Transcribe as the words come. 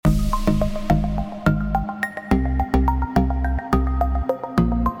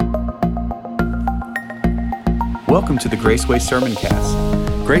Welcome to the Graceway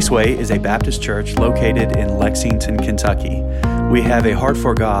Sermoncast. Graceway is a Baptist church located in Lexington, Kentucky. We have a heart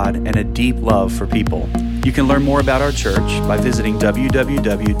for God and a deep love for people. You can learn more about our church by visiting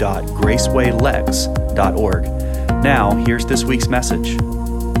www.gracewaylex.org. Now, here's this week's message.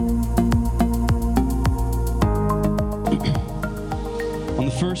 On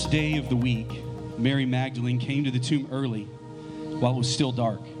the first day of the week, Mary Magdalene came to the tomb early while it was still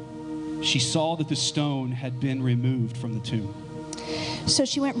dark. She saw that the stone had been removed from the tomb. So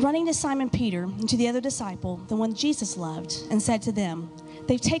she went running to Simon Peter and to the other disciple, the one Jesus loved, and said to them,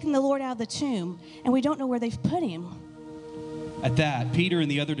 "They've taken the Lord out of the tomb, and we don't know where they've put him." At that, Peter and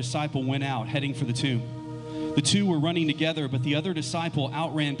the other disciple went out, heading for the tomb. The two were running together, but the other disciple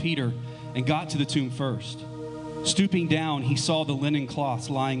outran Peter and got to the tomb first. Stooping down, he saw the linen cloths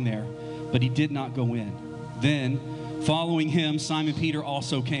lying there, but he did not go in. Then, following him, Simon Peter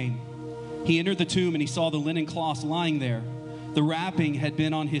also came. He entered the tomb and he saw the linen cloths lying there. The wrapping had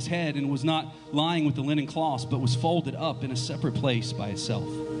been on his head and was not lying with the linen cloths, but was folded up in a separate place by itself.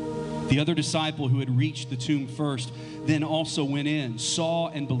 The other disciple who had reached the tomb first then also went in, saw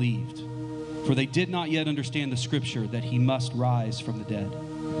and believed. For they did not yet understand the scripture that he must rise from the dead.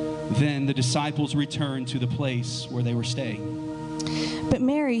 Then the disciples returned to the place where they were staying. But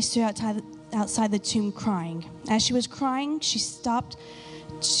Mary stood outside the tomb crying. As she was crying, she stooped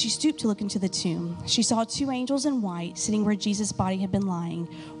to look into the tomb. She saw two angels in white sitting where Jesus' body had been lying,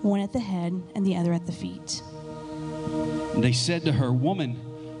 one at the head and the other at the feet. And they said to her, "Woman,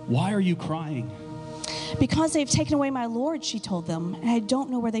 why are you crying?" "Because they've taken away my Lord," she told them, "and I don't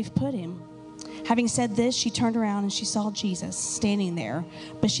know where they've put him." Having said this, she turned around and she saw Jesus standing there,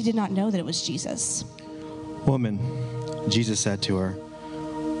 but she did not know that it was Jesus. "Woman," Jesus said to her,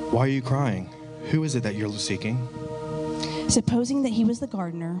 "why are you crying? Who is it that you're seeking?" Supposing that he was the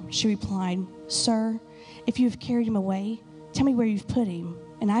gardener, she replied, "Sir, if you have carried him away, tell me where you've put him,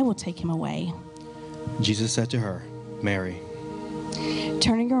 and I will take him away." Jesus said to her, "Mary."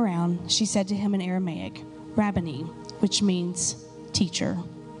 Turning around, she said to him in Aramaic, "Rabboni," which means teacher.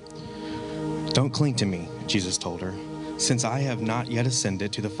 "Don't cling to me," Jesus told her, "since I have not yet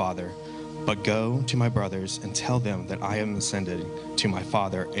ascended to the Father, but go to my brothers and tell them that I am ascended to my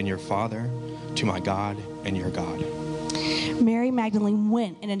Father and your Father, to my God and your God." Mary Magdalene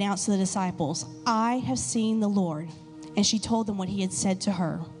went and announced to the disciples, "I have seen the Lord." And she told them what he had said to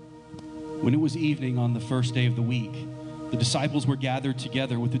her. When it was evening on the first day of the week, the disciples were gathered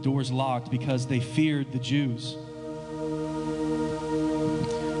together with the doors locked because they feared the Jews.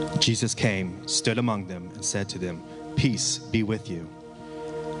 Jesus came, stood among them, and said to them, "Peace be with you."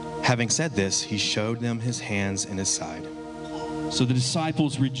 Having said this, he showed them his hands and his side. So the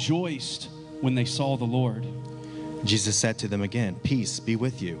disciples rejoiced when they saw the Lord. Jesus said to them again, "Peace be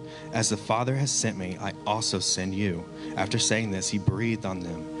with you. As the Father has sent me, I also send you." After saying this, he breathed on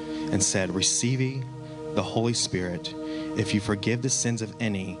them and said, "Receive ye the Holy Spirit. If you forgive the sins of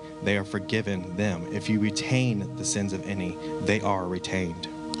any, they are forgiven them. If you retain the sins of any, they are retained."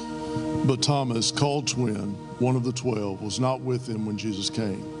 But Thomas, called Twin, one of the 12, was not with him when Jesus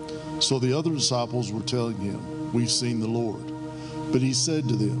came. So the other disciples were telling him, "We've seen the Lord." But he said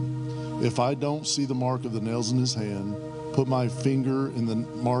to them, "If I don't see the mark of the nails in his hand, put my finger in the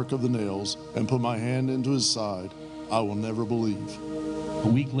mark of the nails, and put my hand into his side, I will never believe." A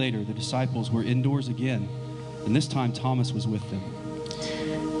week later, the disciples were indoors again, and this time Thomas was with them.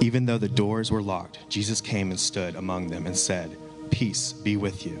 Even though the doors were locked, Jesus came and stood among them and said, "Peace be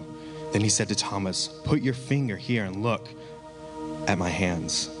with you." Then he said to Thomas, "Put your finger here and look at my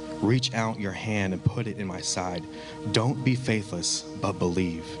hands. Reach out your hand and put it in my side. Don't be faithless, but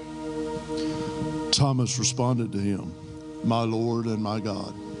believe." Thomas responded to him, "My Lord and my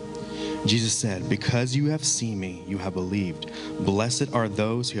God." Jesus said, "Because you have seen me, you have believed. Blessed are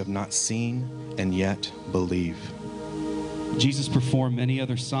those who have not seen and yet believe." Jesus performed many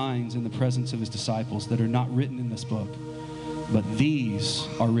other signs in the presence of his disciples that are not written in this book, but these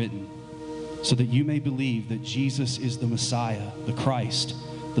are written so that you may believe that Jesus is the Messiah, the Christ,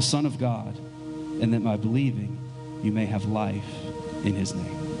 the Son of God, and that by believing you may have life in his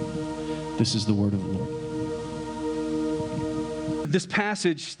name. This is the word of the Lord. This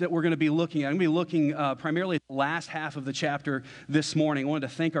passage that we're going to be looking at, I'm going to be looking primarily at the last half of the chapter this morning. I wanted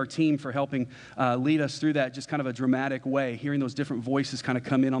to thank our team for helping lead us through that, just kind of a dramatic way. Hearing those different voices kind of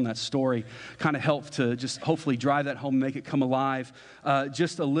come in on that story kind of helped to just hopefully drive that home, make it come alive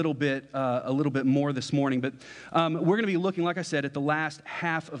just a little bit more this morning. But we're going to be looking, like I said, at the last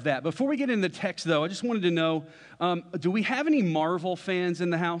half of that. Before we get into the text, though, I just wanted to know, do we have any Marvel fans in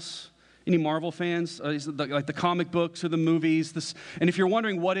the house? Any Marvel fans? Like the comic books or the movies? And if you're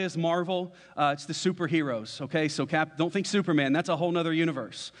wondering what is Marvel, it's the superheroes, okay? So don't think Superman. That's a whole nother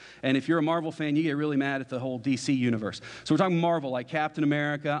universe. And if you're a Marvel fan, you get really mad at the whole DC universe. So we're talking Marvel, like Captain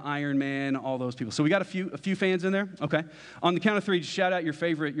America, Iron Man, all those people. So we got a few fans in there? Okay. On the count of three, just shout out your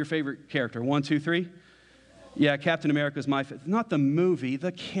favorite character. 1, 2, 3. Yeah, Captain America is my favorite. Not the movie,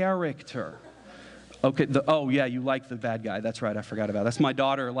 the character. Okay, yeah, you like the bad guy. That's right, I forgot about it. That's my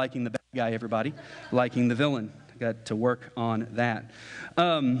daughter liking the bad guy, everybody. Liking the villain. Got to work on that.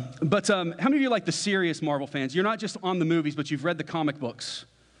 But how many of you are like the serious Marvel fans? You're not just on the movies, but you've read the comic books.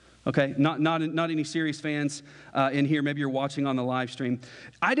 Okay, not any serious fans in here. Maybe you're watching on the live stream.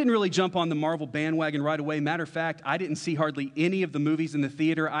 I didn't really jump on the Marvel bandwagon right away. Matter of fact, I didn't see hardly any of the movies in the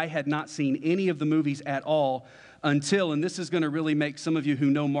theater. I had not seen any of the movies at all until, and this is going to really make some of you who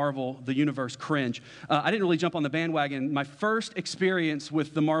know Marvel, the universe, cringe. I didn't really jump on the bandwagon. My first experience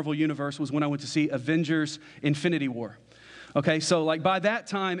with the Marvel universe was when I went to see Avengers: Infinity War. Okay, so like by that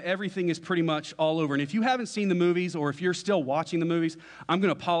time, everything is pretty much all over. And if you haven't seen the movies, or if you're still watching the movies, I'm going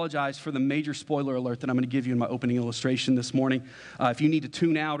to apologize for the major spoiler alert that I'm going to give you in my opening illustration this morning. If you need to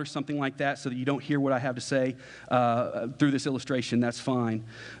tune out or something like that so that you don't hear what I have to say through this illustration, that's fine.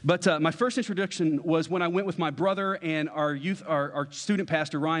 But my first introduction was when I went with my brother and our student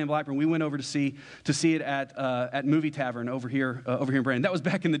pastor, Ryan Blackburn. We went over to see it at Movie Tavern over here in Brandon. That was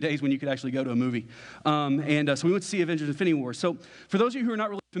back in the days when you could actually go to a movie. So we went to see Avengers: Infinity War. So for those of you who are not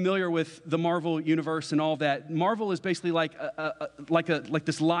really familiar with the Marvel universe and all that, Marvel is basically like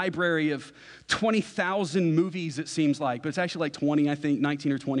this library of 20,000 movies, it seems like, but it's actually like 20, I think,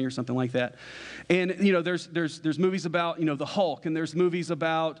 19 or 20 or something like that. And there's movies about the Hulk, and there's movies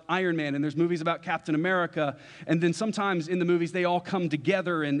about Iron Man, and there's movies about Captain America, and then sometimes in the movies they all come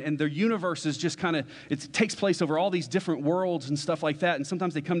together, and their universe is just it takes place over all these different worlds and stuff like that, and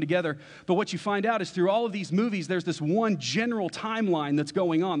sometimes they come together. But what you find out is through all of these movies, there's this one general timeline that's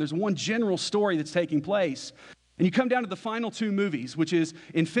going on. There's one general story that's taking place. And you come down to the final two movies, which is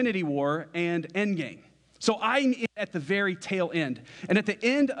Infinity War and Endgame. So I'm at the very tail end. And at the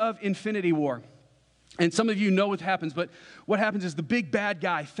end of Infinity War, and some of you know what happens, but what happens is the big bad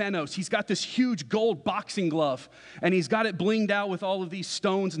guy, Thanos, he's got this huge gold boxing glove, and he's got it blinged out with all of these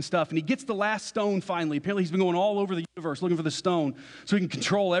stones and stuff, and he gets the last stone finally. Apparently he's been going all over the universe looking for the stone so he can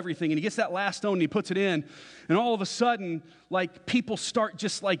control everything, and he gets that last stone and he puts it in, and all of a sudden, like, people start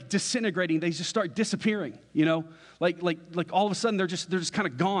just like disintegrating. They just start disappearing, like all of a sudden they're just kind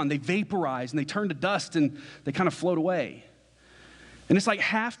of gone. They vaporize and they turn to dust and they kind of float away. And it's like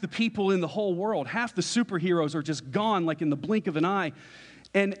half the people in the whole world, half the superheroes are just gone like in the blink of an eye.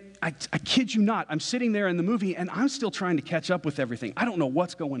 And I kid you not, I'm sitting there in the movie and I'm still trying to catch up with everything. I don't know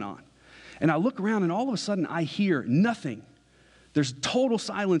what's going on. And I look around and all of a sudden I hear nothing. There's total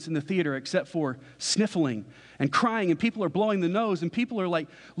silence in the theater except for sniffling and crying, and people are blowing the nose, and people are like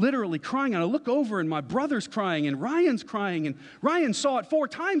literally crying. And I look over and my brother's crying and Ryan's crying, and Ryan saw it 4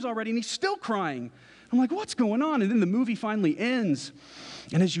 times already and he's still crying. I'm like, what's going on? And then the movie finally ends.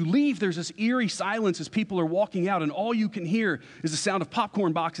 And as you leave, there's this eerie silence as people are walking out, and all you can hear is the sound of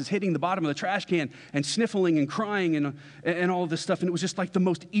popcorn boxes hitting the bottom of the trash can and sniffling and crying and all of this stuff. And it was just like the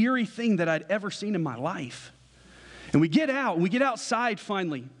most eerie thing that I'd ever seen in my life. And we get outside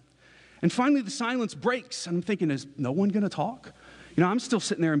finally. And finally the silence breaks. And I'm thinking, is no one going to talk? I'm still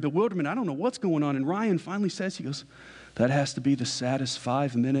sitting there in bewilderment. I don't know what's going on. And Ryan finally says, he goes, that has to be the saddest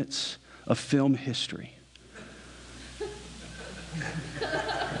 5 minutes of film history.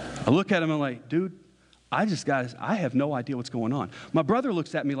 I look at him and I'm like, dude, I have no idea what's going on. My brother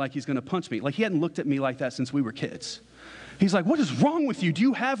looks at me like he's going to punch me. Like he hadn't looked at me like that since we were kids. He's like, what is wrong with you? Do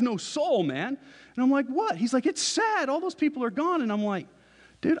you have no soul, man? And I'm like, what? He's like, it's sad. All those people are gone. And I'm like,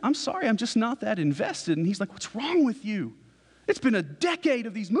 dude, I'm sorry. I'm just not that invested. And he's like, what's wrong with you? It's been a decade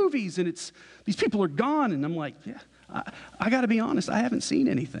of these movies and these people are gone. And I'm like, yeah, I got to be honest. I haven't seen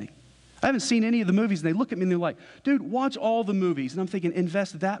anything. I haven't seen any of the movies. And they look at me and they're like, dude, watch all the movies. And I'm thinking,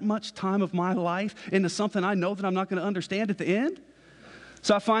 invest that much time of my life into something I know that I'm not going to understand at the end?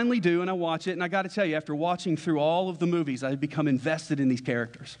 So I finally do, and I watch it. And I got to tell you, after watching through all of the movies, I've become invested in these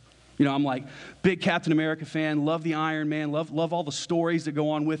characters. I'm like, big Captain America fan, love the Iron Man, love all the stories that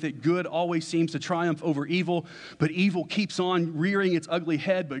go on with it. Good always seems to triumph over evil, but evil keeps on rearing its ugly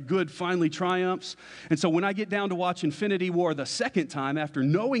head, but good finally triumphs. And so when I get down to watch Infinity War the second time, after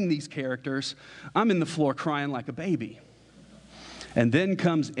knowing these characters, I'm in the floor crying like a baby. And then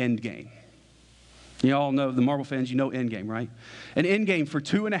comes Endgame. You all know, the Marvel fans, you know Endgame, right? And Endgame, for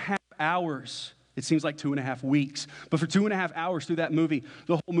 2.5 hours, It seems like 2.5 weeks. But for 2.5 hours through that movie,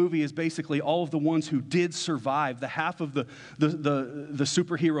 the whole movie is basically all of the ones who did survive, the half of the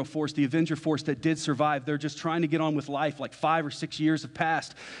superhero force, the Avenger force that did survive. They're just trying to get on with life. Like 5 or 6 years have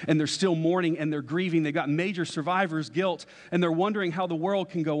passed, and they're still mourning, and they're grieving. They got major survivor's guilt, and they're wondering how the world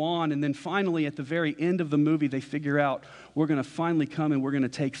can go on. And then finally, at the very end of the movie, they figure out, we're going to finally come and we're going to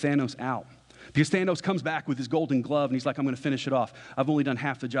take Thanos out. Because Thanos comes back with his golden glove, and he's like, I'm going to finish it off. I've only done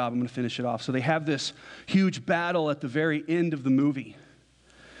half the job. I'm going to finish it off. So they have this huge battle at the very end of the movie.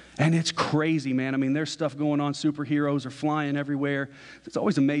 And it's crazy, man. I mean, there's stuff going on. Superheroes are flying everywhere. It's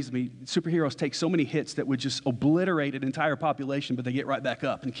always amazed me. Superheroes take so many hits that would just obliterate an entire population, but they get right back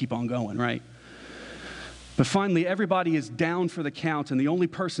up and keep on going, right? But finally, everybody is down for the count, and the only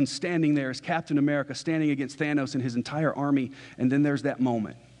person standing there is Captain America standing against Thanos and his entire army. And then there's that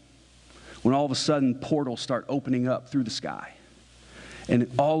moment when all of a sudden portals start opening up through the sky. And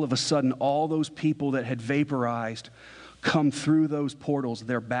all of a sudden, all those people that had vaporized come through those portals,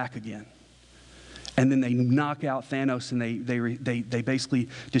 they're back again. And then they knock out Thanos, and they basically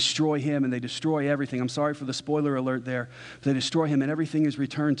destroy him, and they destroy everything. I'm sorry for the spoiler alert there. They destroy him, and everything is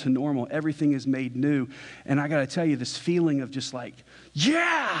returned to normal. Everything is made new. And I got to tell you, this feeling of just like,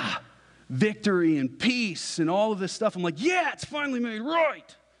 yeah, victory and peace and all of this stuff. I'm like, yeah, it's finally made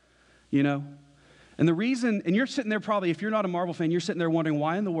right. You know? And the reason, and you're sitting there probably, if you're not a Marvel fan, you're sitting there wondering,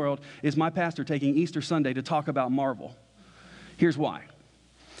 why in the world is my pastor taking Easter Sunday to talk about Marvel? Here's why.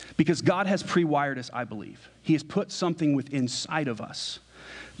 Because God has pre-wired us, I believe. He has put something within inside of us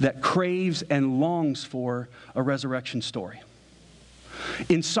that craves and longs for a resurrection story.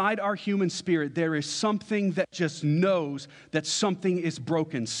 Inside our human spirit, there is something that just knows that something is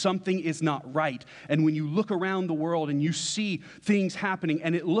broken, something is not right. And when you look around the world and you see things happening,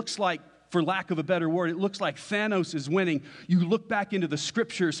 and it looks like, for lack of a better word, it looks like Thanos is winning. You look back into the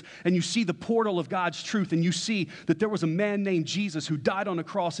scriptures and you see the portal of God's truth, and you see that there was a man named Jesus who died on a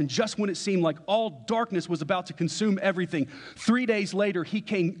cross, and just when it seemed like all darkness was about to consume everything, 3 days later, he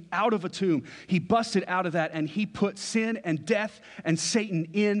came out of a tomb. He busted out of that, and he put sin and death and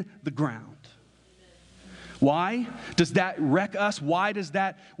Satan in the ground. Why does that wreck us? Why is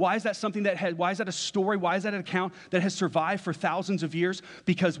that something that why is that a story? Why is that an account that has survived for thousands of years?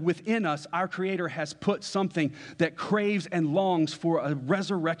 Because within us, our Creator has put something that craves and longs for a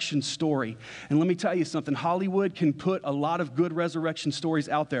resurrection story. And let me tell you something, Hollywood can put a lot of good resurrection stories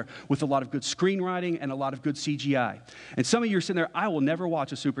out there with a lot of good screenwriting and a lot of good CGI. And some of you are sitting there, I will never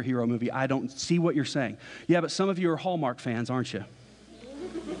watch a superhero movie. I don't see what you're saying. Yeah, but some of you are Hallmark fans, aren't you?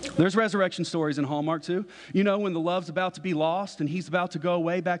 There's resurrection stories in Hallmark too. You know, when the love's about to be lost and he's about to go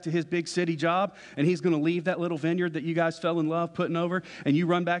away back to his big city job, and he's going to leave that little vineyard that you guys fell in love putting over, and you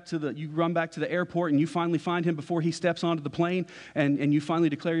run back to the airport, and you finally find him before he steps onto the plane, and you finally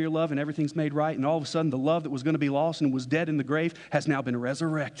declare your love, and everything's made right, and all of a sudden the love that was going to be lost and was dead in the grave has now been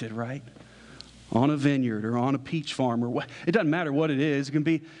resurrected, right? On a vineyard or on a peach farm, or what, it doesn't matter what it is.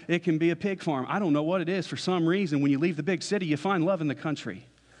 It can be a pig farm. I don't know what it is. For some reason, when you leave the big city, you find love in the country.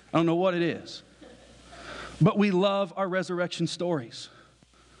 I don't know what it is. But we love our resurrection stories.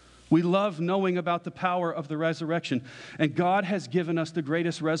 We love knowing about the power of the resurrection. And God has given us the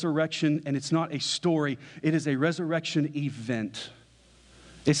greatest resurrection, and it's not a story. It is a resurrection event.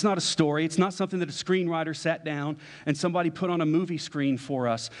 It's not a story. It's not something that a screenwriter sat down and somebody put on a movie screen for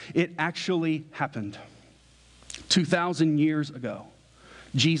us. It actually happened. 2,000 years ago,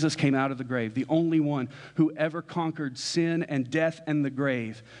 Jesus came out of the grave, the only one who ever conquered sin and death and the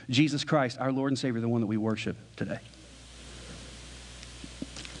grave. Jesus Christ, our Lord and Savior, the one that we worship today.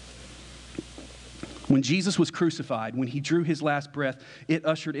 When Jesus was crucified, when he drew his last breath, it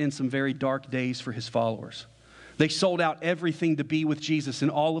ushered in some very dark days for his followers. They sold out everything to be with Jesus,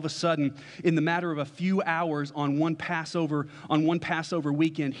 and all of a sudden, in the matter of a few hours on one Passover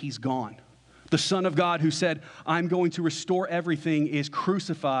weekend, he's gone. The Son of God who said, I'm going to restore everything, is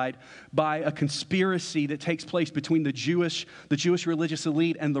crucified by a conspiracy that takes place between the Jewish religious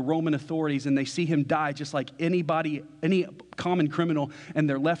elite and the Roman authorities, and they see him die just like any common criminal, and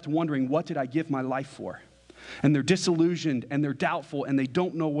they're left wondering, what did I give my life for? And they're disillusioned, and they're doubtful, and they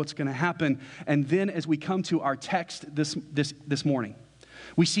don't know what's going to happen. And then as we come to our text this morning,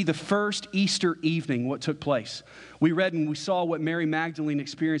 we see the first Easter evening, what took place. We read and we saw what Mary Magdalene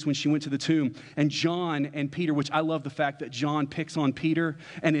experienced when she went to the tomb. And John and Peter, which I love the fact that John picks on Peter,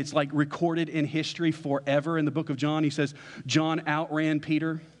 and it's like recorded in history forever in the book of John. He says, John outran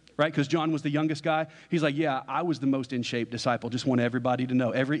Peter, right? Because John was the youngest guy. He's like, yeah, I was the most in shape disciple. Just want everybody to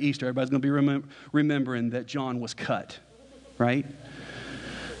know. Every Easter, everybody's going to be remembering that John was cut, right?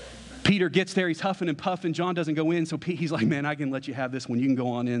 Peter gets there, he's huffing and puffing. John doesn't go in, so he's like, man, I can let you have this one. You can go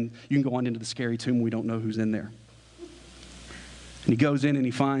on in. You can go on into the scary tomb. We don't know who's in there. And he goes in and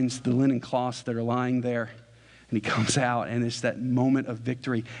he finds the linen cloths that are lying there. And he comes out, and it's that moment of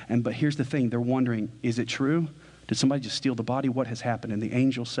victory. But here's the thing. They're wondering, is it true? Did somebody just steal the body? What has happened? And the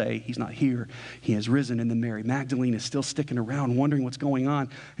angels say, he's not here. He has risen. And then Mary Magdalene is still sticking around, wondering what's going on.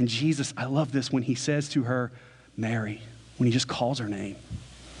 And Jesus, I love this, when he says to her, Mary, when he just calls her name.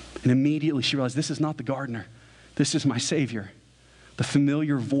 And immediately she realized, this is not the gardener. This is my Savior. The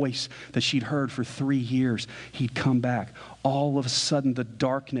familiar voice that she'd heard for 3 years, he'd come back. All of a sudden, the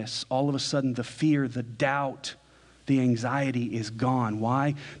darkness, all of a sudden, the fear, the doubt, the anxiety is gone.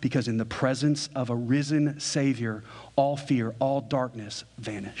 Why? Because in the presence of a risen Savior, all fear, all darkness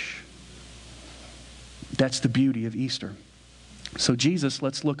vanish. That's the beauty of Easter. So Jesus,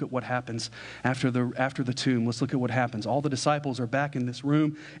 let's look at what happens after the tomb. Let's look at what happens. All the disciples are back in this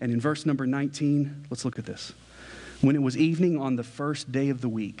room, and in verse number 19, let's look at this. When it was evening on the first day of the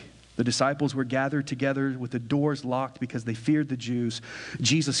week, the disciples were gathered together with the doors locked because they feared the Jews.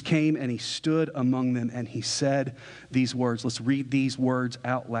 Jesus came and he stood among them and he said these words. Let's read these words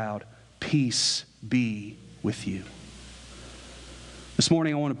out loud. Peace be with you. This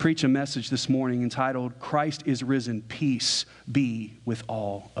morning I want to preach a message this morning entitled, Christ is risen, peace be with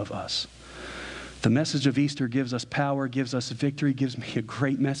all of us. The message of Easter gives us power, gives us victory, gives me a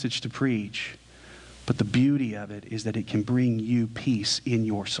great message to preach. But the beauty of it is that it can bring you peace in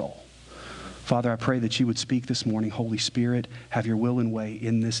your soul. Father, I pray that you would speak this morning. Holy Spirit, have your will and way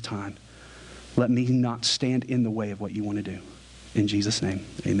in this time. Let me not stand in the way of what you want to do. In Jesus' name,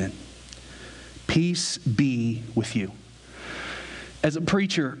 amen. Peace be with you. As a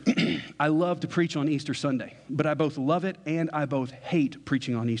preacher, I love to preach on Easter Sunday, but I both love it and I both hate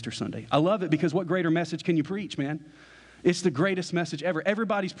preaching on Easter Sunday. I love it because what greater message can you preach, man? It's the greatest message ever.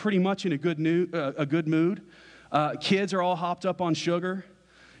 Everybody's pretty much in a good mood. Kids are all hopped up on sugar.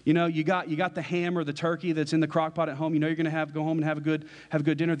 You know, you got the ham or the turkey that's in the crock pot at home. You know you're going to go home and have a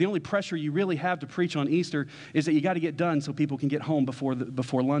good dinner. The only pressure you really have to preach on Easter is that you got to get done so people can get home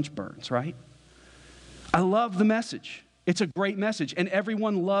before lunch burns, right? I love the message. It's a great message, and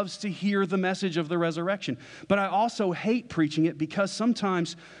everyone loves to hear the message of the resurrection. But I also hate preaching it because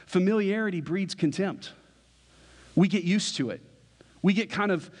sometimes familiarity breeds contempt. We get used to it. We get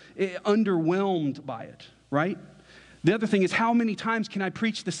kind of underwhelmed by it, right? The other thing is, how many times can I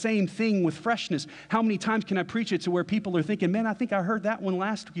preach the same thing with freshness? How many times can I preach it to where people are thinking, man, I think I heard that one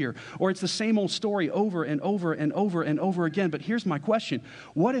last year. Or it's the same old story over and over and over and over again. But here's my question.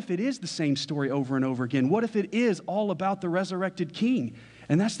 What if it is the same story over and over again? What if it is all about the resurrected King?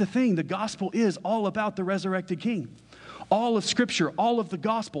 And that's the thing. The gospel is all about the resurrected King. All of Scripture, all of the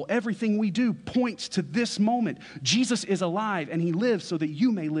gospel, everything we do points to this moment. Jesus is alive and he lives so that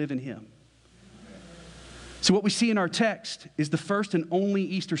you may live in him. So what we see in our text is the first and only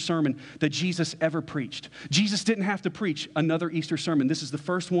Easter sermon that Jesus ever preached. Jesus didn't have to preach another Easter sermon. This is the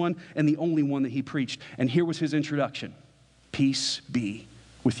first one and the only one that he preached. And here was his introduction. Peace be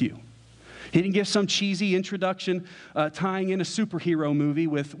with you. He didn't give some cheesy introduction tying in a superhero movie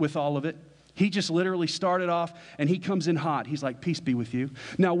with all of it. He just literally started off and he comes in hot. He's like, peace be with you.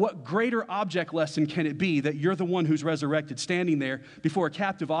 Now, what greater object lesson can it be that you're the one who's resurrected, standing there before a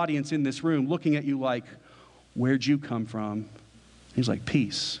captive audience in this room looking at you like, where'd you come from? He's like,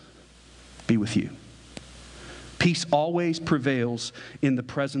 peace be with you. Peace always prevails in the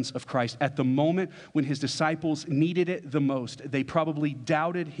presence of Christ. At the moment when his disciples needed it the most, they probably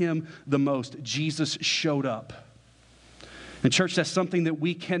doubted him the most, Jesus showed up. And church, that's something that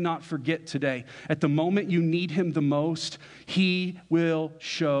we cannot forget today. At the moment you need him the most, he will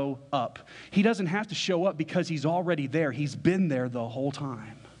show up. He doesn't have to show up because he's already there. He's been there the whole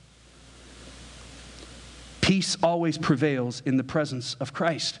time. Peace always prevails in the presence of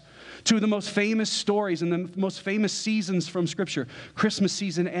Christ. Two of the most famous stories and the most famous seasons from Scripture, Christmas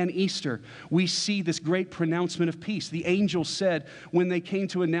season and Easter, we see this great pronouncement of peace. The angels said when they came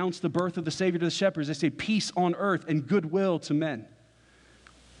to announce the birth of the Savior to the shepherds, they say, peace on earth and goodwill to men.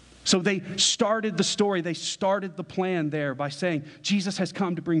 So they started the story, they started the plan there by saying, Jesus has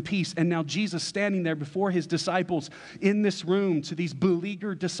come to bring peace. And now Jesus standing there before his disciples in this room to these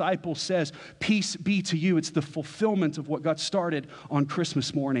beleaguered disciples says, peace be to you. It's the fulfillment of what got started on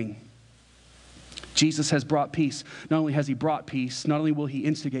Christmas morning. Jesus has brought peace. Not only has he brought peace, not only will he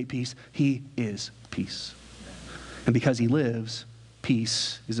instigate peace, he is peace. And because he lives,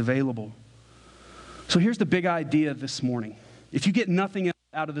 peace is available. So here's the big idea this morning. If you get nothing else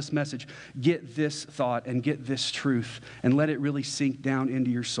out of this message, get this thought and get this truth and let it really sink down into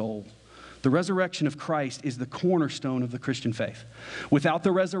your soul. The resurrection of Christ is the cornerstone of the Christian faith. Without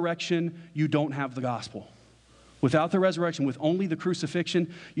the resurrection, you don't have the gospel. Without the resurrection, with only the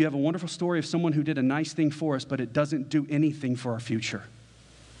crucifixion, you have a wonderful story of someone who did a nice thing for us, but it doesn't do anything for our future.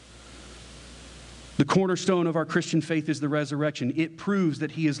 The cornerstone of our Christian faith is the resurrection. It proves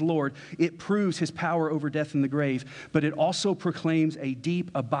that he is Lord. It proves his power over death and the grave, but it also proclaims a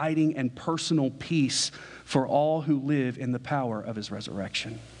deep, abiding, and personal peace for all who live in the power of his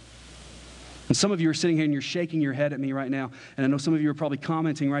resurrection. And some of you are sitting here and you're shaking your head at me right now. And I know some of you are probably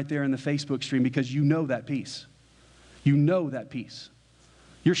commenting right there in the Facebook stream because you know that peace. You know that peace.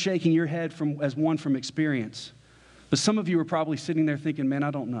 You're shaking your head as one from experience. But some of you are probably sitting there thinking, man,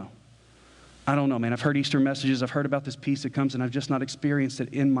 I don't know. I don't know, man. I've heard Easter messages. I've heard about this peace that comes, and I've just not experienced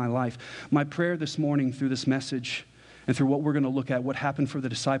it in my life. My prayer this morning through this message and through what we're going to look at, what happened for the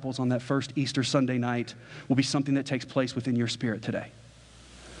disciples on that first Easter Sunday night, will be something that takes place within your spirit today.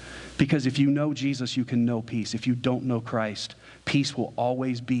 Because if you know Jesus, you can know peace. If you don't know Christ, peace will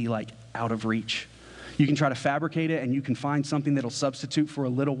always be like out of reach. You can try to fabricate it and you can find something that'll substitute for a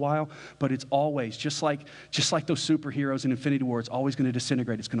little while, but it's always, just like those superheroes in Infinity War, it's always going to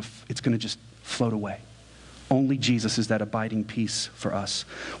disintegrate. It's going to just float away. Only Jesus is that abiding peace for us.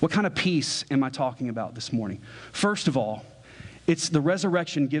 What kind of peace am I talking about this morning? First of all, it's the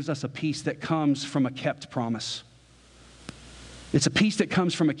resurrection gives us a peace that comes from a kept promise. It's a peace that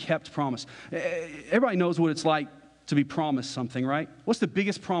comes from a kept promise. Everybody knows what it's like to be promised something, right? What's the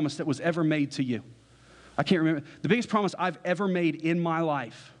biggest promise that was ever made to you? I can't remember. The biggest promise I've ever made in my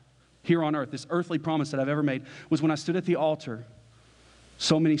life here on earth, this earthly promise that I've ever made, was when I stood at the altar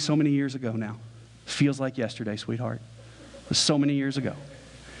so many years ago now. Feels like yesterday, sweetheart. It was so many years ago.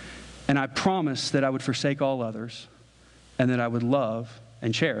 And I promised that I would forsake all others and that I would love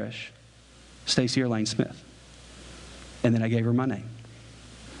and cherish Stacy Erlane Smith. And then I gave her my name.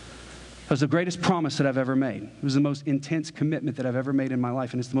 It was the greatest promise that I've ever made. It was the most intense commitment that I've ever made in my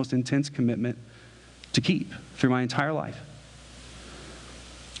life, and it's the most intense commitment to keep through my entire life.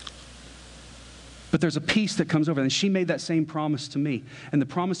 But there's a peace that comes over, and she made that same promise to me. And the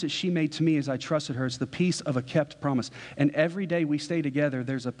promise that she made to me as I trusted her, it's the peace of a kept promise. And every day we stay together,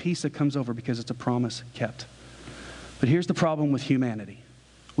 there's a peace that comes over because it's a promise kept. But here's the problem with humanity.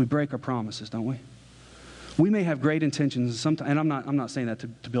 We break our promises, don't we? We may have great intentions, sometimes, and I'm not saying that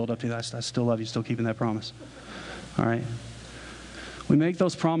to build up to that. I still love you, still keeping that promise. All right? We make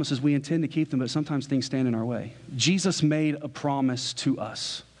those promises, we intend to keep them, but sometimes things stand in our way. Jesus made a promise to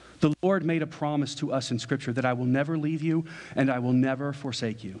us. The Lord made a promise to us in Scripture that I will never leave you and I will never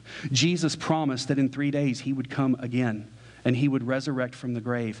forsake you. Jesus promised that in 3 days he would come again and he would resurrect from the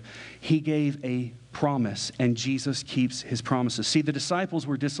grave. He gave a promise, and Jesus keeps his promises. See, the disciples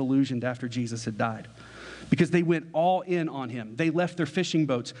were disillusioned after Jesus had died, because they went all in on him. They left their fishing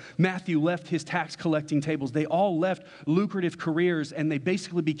boats. Matthew left his tax collecting tables. They all left lucrative careers, and they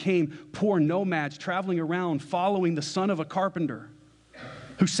basically became poor nomads traveling around following the son of a carpenter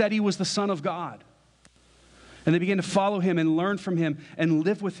who said he was the Son of God. And they began to follow him and learn from him and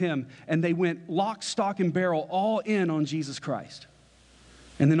live with him. And they went lock, stock, and barrel all in on Jesus Christ.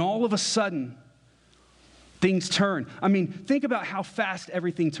 And then all of a sudden, things turn. I mean, think about how fast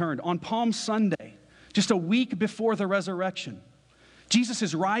everything turned. On Palm Sunday, just a week before the resurrection, Jesus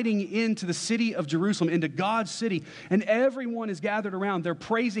is riding into the city of Jerusalem, into God's city, and everyone is gathered around. They're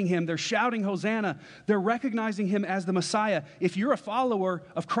praising him. They're shouting Hosanna. They're recognizing him as the Messiah. If you're a follower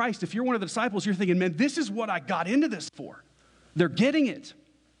of Christ, if you're one of the disciples, you're thinking, man, this is what I got into this for. They're getting it.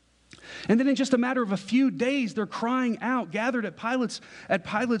 And then in just a matter of a few days, they're crying out, gathered at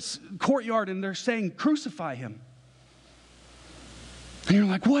Pilate's courtyard, and they're saying, crucify him. And you're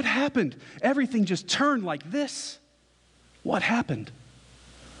like, what happened? Everything just turned like this. What happened?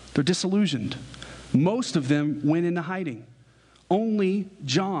 They're disillusioned. Most of them went into hiding. Only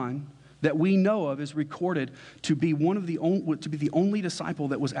John, that we know of, is recorded to be the only disciple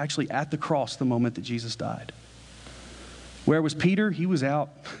that was actually at the cross the moment that Jesus died. Where was Peter? He was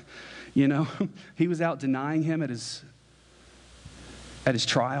out. He was out denying him at his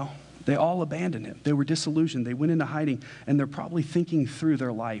trial. They all abandoned him. They were disillusioned. They went into hiding, and they're probably thinking through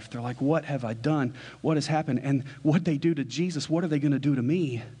their life. They're like, what have I done? What has happened? And what they do to Jesus, what are they going to do to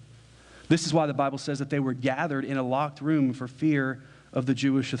me? This is why the Bible says that they were gathered in a locked room for fear of the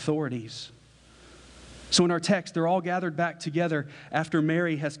Jewish authorities. So in our text, they're all gathered back together after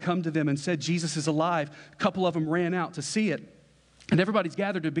Mary has come to them and said, Jesus is alive. A couple of them ran out to see it. And everybody's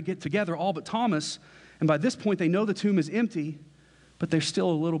gathered to get together, all but Thomas. And by this point, they know the tomb is empty, but they're still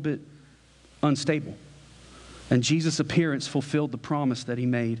a little bit unstable. And Jesus' appearance fulfilled the promise that he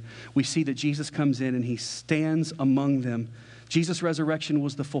made. We see that Jesus comes in and he stands among them. Jesus' resurrection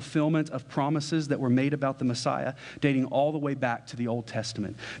was the fulfillment of promises that were made about the Messiah, dating all the way back to the Old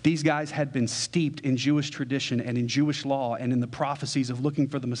Testament. These guys had been steeped in Jewish tradition and in Jewish law and in the prophecies of looking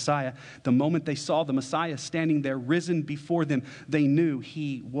for the Messiah. The moment they saw the Messiah standing there, risen before them, they knew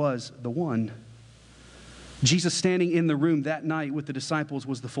he was the one. Jesus standing in the room that night with the disciples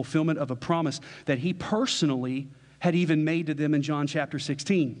was the fulfillment of a promise that he personally had even made to them in John chapter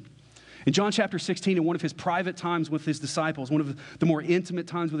 16. In John chapter 16, in one of his private times with his disciples, one of the more intimate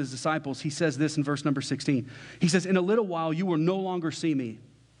times with his disciples, he says this in verse number 16. He says, "In a little while you will no longer see me.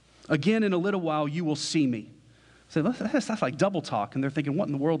 Again, in a little while you will see me." So that's like double talk, and they're thinking, what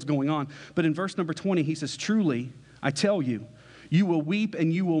in the world's going on? But in verse number 20, he says, "Truly, I tell you, you will weep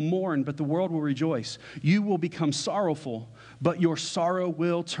and you will mourn, but the world will rejoice. You will become sorrowful, but your sorrow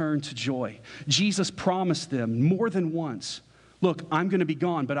will turn to joy." Jesus promised them more than once, look, I'm going to be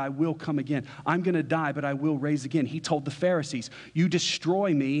gone, but I will come again. I'm going to die, but I will raise again. He told the Pharisees, you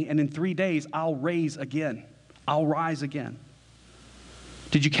destroy me, and in 3 days I'll raise again. I'll rise again.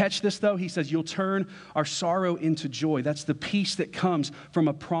 Did you catch this, though? He says, you'll turn our sorrow into joy. That's the peace that comes from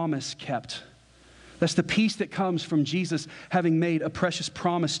a promise kept. That's the peace that comes from Jesus having made a precious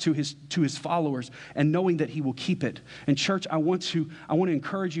promise to his followers and knowing that he will keep it. And church, I want to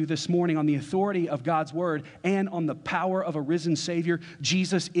encourage you this morning on the authority of God's word and on the power of a risen Savior.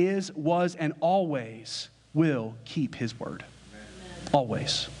 Jesus is, was, and always will keep his word. Amen.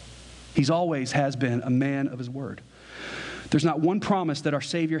 Always. He's always has been a man of his word. There's not one promise that our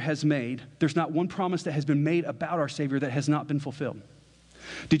Savior has made. There's not one promise that has been made about our Savior that has not been fulfilled.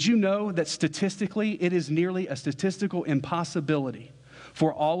 Did you know that statistically, it is nearly a statistical impossibility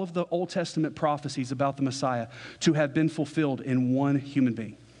for all of the Old Testament prophecies about the Messiah to have been fulfilled in one human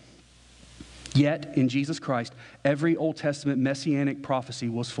being? Yet, in Jesus Christ, every Old Testament messianic prophecy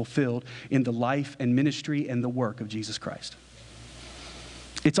was fulfilled in the life and ministry and the work of Jesus Christ.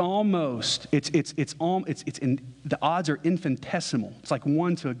 The odds are infinitesimal. It's like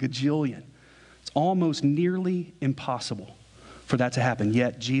 1 to a gajillion. It's almost nearly impossible for that to happen.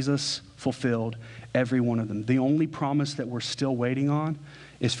 Yet Jesus fulfilled every one of them. The only promise that we're still waiting on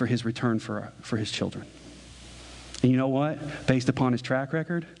is for his return for his children. And you know what? Based upon his track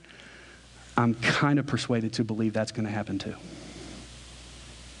record, I'm kind of persuaded to believe that's going to happen too.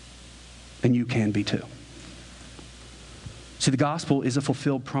 And you can be too. See, the gospel is a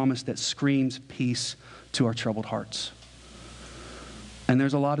fulfilled promise that screams peace to our troubled hearts. And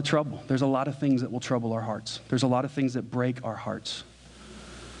there's a lot of trouble. There's a lot of things that will trouble our hearts. There's a lot of things that break our hearts.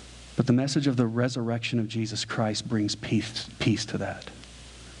 But the message of the resurrection of Jesus Christ brings peace to that.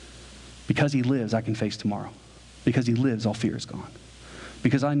 Because he lives, I can face tomorrow. Because he lives, all fear is gone.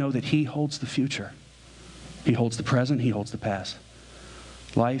 Because I know that he holds the future. He holds the present, he holds the past.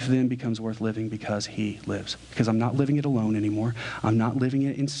 Life then becomes worth living because he lives. Because I'm not living it alone anymore. I'm not living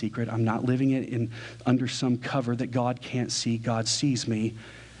it in secret. I'm not living it under some cover that God can't see. God sees me,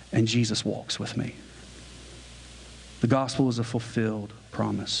 and Jesus walks with me. The gospel is a fulfilled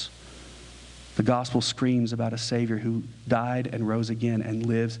promise. The gospel screams about a Savior who died and rose again and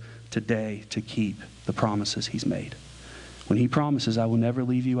lives today to keep the promises he's made. When he promises, I will never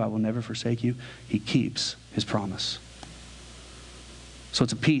leave you, I will never forsake you, he keeps his promise. So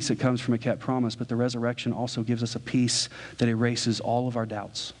it's a peace that comes from a kept promise, but the resurrection also gives us a peace that erases all of our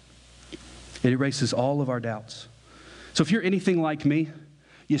doubts. It erases all of our doubts. So if you're anything like me,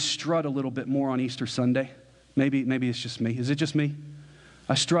 you strut a little bit more on Easter Sunday. Maybe it's just me. Is it just me?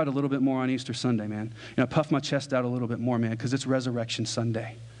 I strut a little bit more on Easter Sunday, man. I puff my chest out a little bit more, man, because it's Resurrection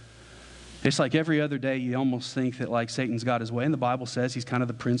Sunday. It's like every other day you almost think that like Satan's got his way. And the Bible says he's kind of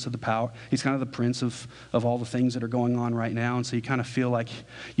the prince of the power. He's kind of the prince of all the things that are going on right now. And so you kind of feel like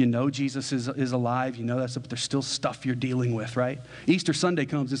you know Jesus is alive. You know that stuff, but there's still stuff you're dealing with, right? Easter Sunday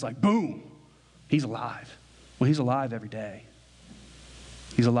comes, it's like, boom, he's alive. Well, he's alive every day.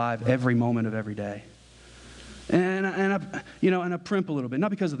 He's alive every moment of every day. And I primp a little bit,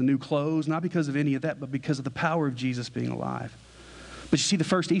 not because of the new clothes, not because of any of that, but because of the power of Jesus being alive. But you see, the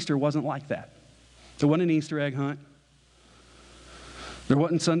first Easter wasn't like that. There wasn't an Easter egg hunt. There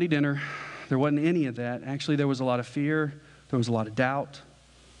wasn't Sunday dinner. There wasn't any of that. Actually, there was a lot of fear. There was a lot of doubt.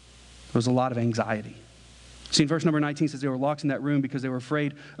 There was a lot of anxiety. See, in verse number 19 says they were locked in that room because they were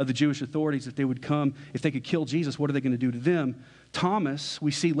afraid of the Jewish authorities that they would come. If they could kill Jesus, what are they going to do to them? Thomas,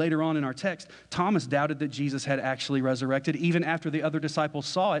 we see later on in our text, Thomas doubted that Jesus had actually resurrected. Even after the other disciples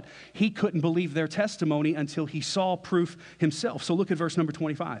saw it, he couldn't believe their testimony until he saw proof himself. So look at verse number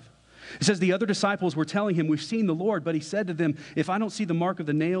 25. It says the other disciples were telling him, we've seen the Lord, but he said to them, if I don't see the mark of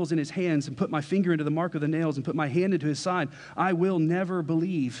the nails in his hands and put my finger into the mark of the nails and put my hand into his side, I will never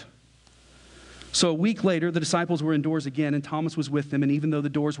believe. So a week later, the disciples were indoors again, and Thomas was with them. And even though the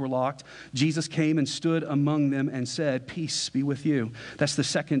doors were locked, Jesus came and stood among them and said, peace be with you. That's the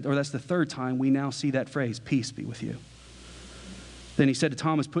third time we now see that phrase, peace be with you. Then he said to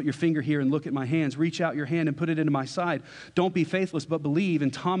Thomas, put your finger here and look at my hands. Reach out your hand and put it into my side. Don't be faithless, but believe.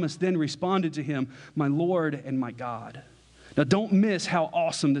 And Thomas then responded to him, my Lord and my God. Now, don't miss how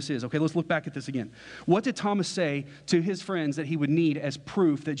awesome this is. Okay, let's look back at this again. What did Thomas say to his friends that he would need as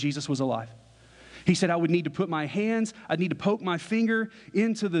proof that Jesus was alive? He said, I would need to put my hands, I'd need to poke my finger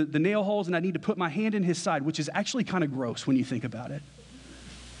into the nail holes, and I'd need to put my hand in his side, which is actually kind of gross when you think about it,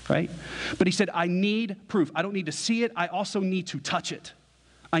 right? But he said, I need proof. I don't need to see it. I also need to touch it.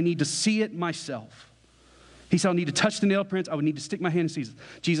 I need to see it myself. He said, I need to touch the nail prints. I would need to stick my hand in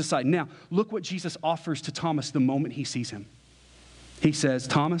Jesus' side. Now, look what Jesus offers to Thomas the moment he sees him. He says,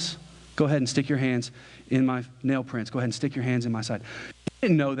 Thomas, go ahead and stick your hands in my nail prints. Go ahead and stick your hands in my side.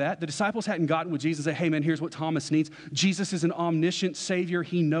 Didn't know that. The disciples hadn't gotten with Jesus and said, hey man, here's what Thomas needs. Jesus is an omniscient Savior.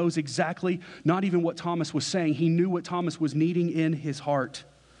 He knows exactly, not even what Thomas was saying. He knew what Thomas was needing in his heart.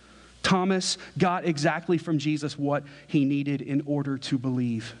 Thomas got exactly from Jesus what he needed in order to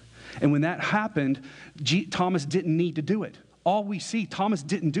believe. And when that happened, Thomas didn't need to do it. All we see, Thomas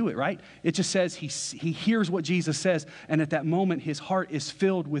didn't do it, right? It just says he hears what Jesus says, and at that moment, his heart is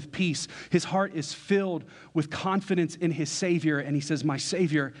filled with peace. His heart is filled with confidence in his Savior, and he says, my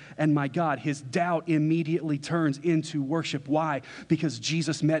Savior and my God. His doubt immediately turns into worship. Why? Because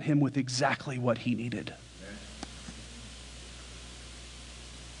Jesus met him with exactly what he needed.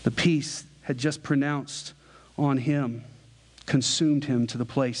 The peace had just pronounced on him, consumed him to the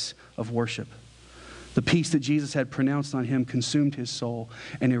place of worship. The peace that Jesus had pronounced on him consumed his soul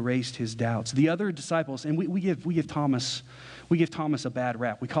and erased his doubts. The other disciples, and we give Thomas a bad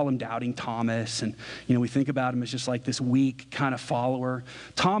rap. We call him Doubting Thomas, and we think about him as just like this weak kind of follower.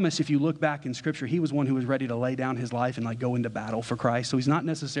 Thomas, if you look back in Scripture, he was one who was ready to lay down his life and like go into battle for Christ. So he's not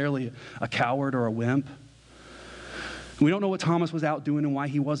necessarily a coward or a wimp. We don't know what Thomas was out doing and why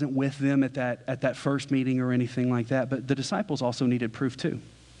he wasn't with them at that first meeting or anything like that. But the disciples also needed proof too.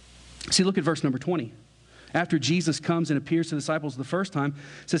 See, look at verse number 20. After Jesus comes and appears to the disciples the first time,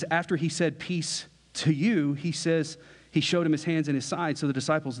 it says, after he said peace to you, he says, he showed him his hands and his side. So the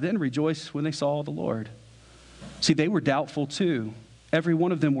disciples then rejoiced when they saw the Lord. See, they were doubtful too. Every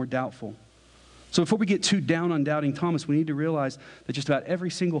one of them were doubtful. So before we get too down on Doubting Thomas, we need to realize that just about every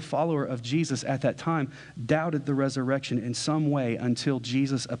single follower of Jesus at that time doubted the resurrection in some way until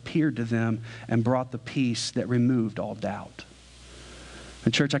Jesus appeared to them and brought the peace that removed all doubt.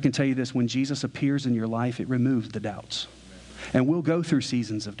 And church, I can tell you this, when Jesus appears in your life, it removes the doubts. And we'll go through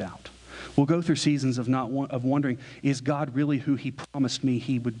seasons of doubt. We'll go through seasons of wondering, is God really who he promised me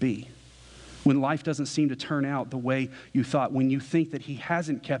he would be? When life doesn't seem to turn out the way you thought, when you think that he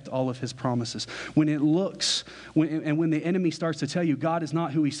hasn't kept all of his promises, when the enemy starts to tell you God is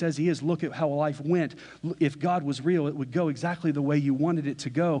not who he says he is, look at how life went. If God was real, it would go exactly the way you wanted it to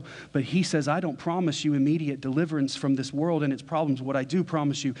go. But he says, I don't promise you immediate deliverance from this world and its problems. What I do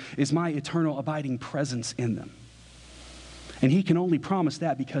promise you is my eternal abiding presence in them. And he can only promise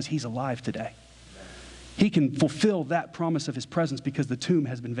that because he's alive today. He can fulfill that promise of his presence because the tomb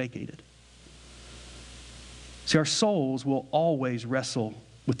has been vacated. See, our souls will always wrestle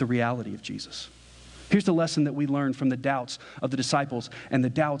with the reality of Jesus. Here's the lesson that we learned from the doubts of the disciples and the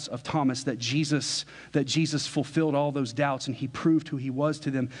doubts of Thomas, that Jesus fulfilled all those doubts and he proved who he was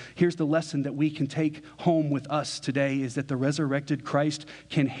to them. Here's the lesson that we can take home with us today, is that the resurrected Christ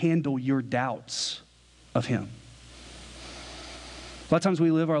can handle your doubts of him. A lot of times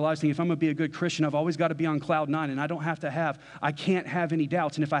we live our lives thinking, if I'm going to be a good Christian, I've always got to be on cloud nine, and I can't have any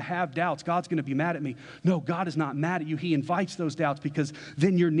doubts. And if I have doubts, God's going to be mad at me. No, God is not mad at you. He invites those doubts because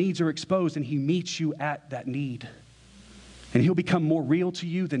then your needs are exposed and he meets you at that need. And he'll become more real to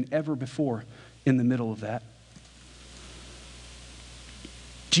you than ever before in the middle of that.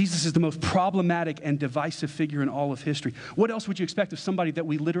 Jesus is the most problematic and divisive figure in all of history. What else would you expect of somebody that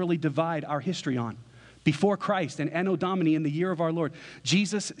we literally divide our history on? Before Christ and Anno Domini in the year of our Lord,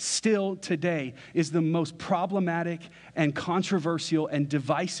 Jesus still today is the most problematic and controversial and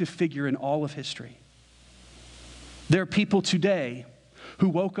divisive figure in all of history. There are people today who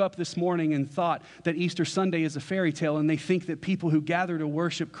woke up this morning and thought that Easter Sunday is a fairy tale, and they think that people who gather to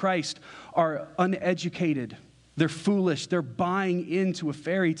worship Christ are uneducated. They're foolish. They're buying into a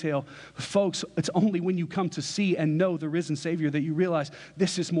fairy tale. Folks, it's only when you come to see and know the risen Savior that you realize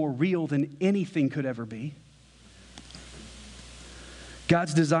this is more real than anything could ever be.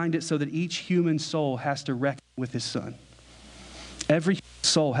 God's designed it so that each human soul has to reckon with his Son. Every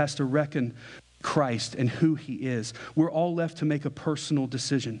soul has to reckon with Christ and who he is. We're all left to make a personal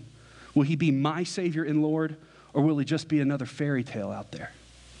decision. Will he be my Savior and Lord, or will he just be another fairy tale out there?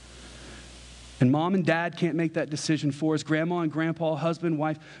 And mom and dad can't make that decision for us. Grandma and grandpa, husband,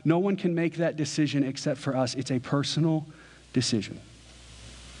 wife, no one can make that decision except for us. It's a personal decision.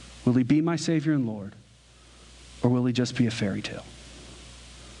 Will he be my Savior and Lord, or will he just be a fairy tale?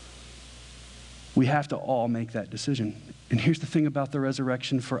 We have to all make that decision. And here's the thing about the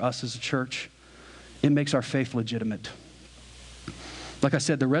resurrection for us as a church. It makes our faith legitimate. Like I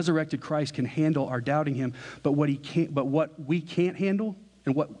said, the resurrected Christ can handle our doubting him, but what we can't handle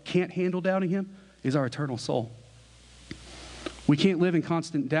and what can't handle doubting him is our eternal soul. We can't live in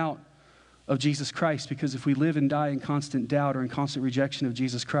constant doubt of Jesus Christ, because if we live and die in constant doubt or in constant rejection of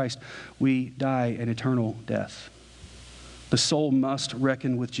Jesus Christ, we die an eternal death. The soul must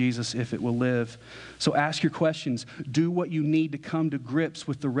reckon with Jesus if it will live. So ask your questions. Do what you need to come to grips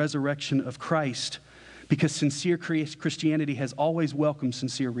with the resurrection of Christ, because sincere Christianity has always welcomed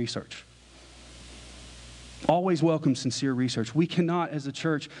sincere research. Always welcome sincere research. We cannot, as a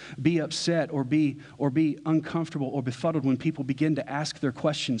church, be upset or be uncomfortable or befuddled when people begin to ask their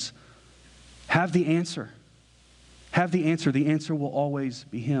questions. Have the answer. Have the answer. The answer will always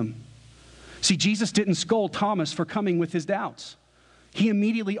be him. See, Jesus didn't scold Thomas for coming with his doubts. He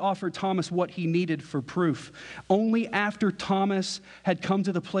immediately offered Thomas what he needed for proof. Only after Thomas had come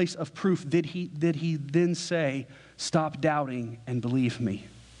to the place of proof did he then say, "Stop doubting and believe me."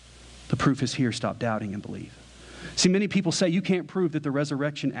 The proof is here. Stop doubting and believe. See, many people say you can't prove that the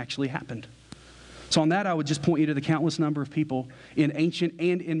resurrection actually happened. So on that, I would just point you to the countless number of people in ancient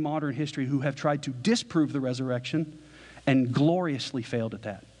and in modern history who have tried to disprove the resurrection and gloriously failed at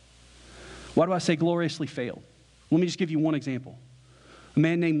that. Why do I say gloriously failed? Let me just give you one example. A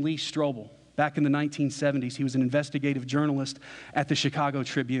man named Lee Strobel. Back in the 1970s, he was an investigative journalist at the Chicago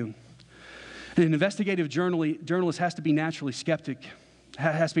Tribune. And an investigative journalist has to be naturally skeptical,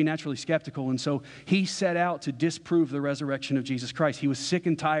 and so he set out to disprove the resurrection of Jesus Christ. He was sick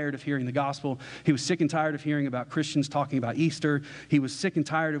and tired of hearing the gospel. He was sick and tired of hearing about Christians talking about Easter. He was sick and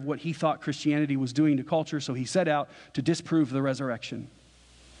tired of what he thought Christianity was doing to culture, so he set out to disprove the resurrection.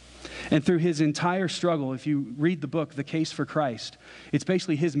 And through his entire struggle, if you read the book, The Case for Christ, it's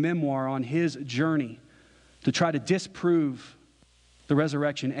basically his memoir on his journey to try to disprove the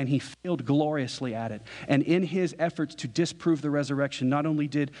resurrection, and he failed gloriously at it. And in his efforts to disprove the resurrection, not only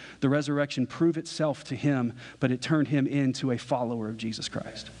did the resurrection prove itself to him, but it turned him into a follower of Jesus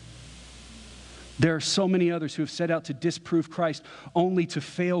Christ. There are so many others who have set out to disprove Christ only to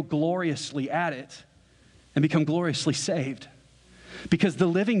fail gloriously at it and become gloriously saved. Because the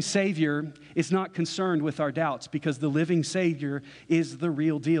living Savior is not concerned with our doubts, because the living Savior is the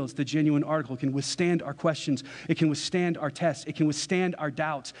real deal. It's the genuine article. It can withstand our questions. It can withstand our tests. It can withstand our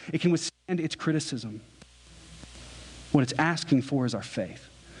doubts. It can withstand its criticism. What it's asking for is our faith.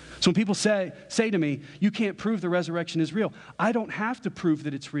 So when people say to me, you can't prove the resurrection is real, I don't have to prove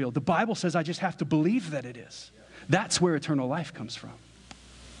that it's real. The Bible says I just have to believe that it is. That's where eternal life comes from.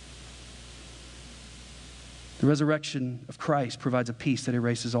 The resurrection of Christ provides a peace that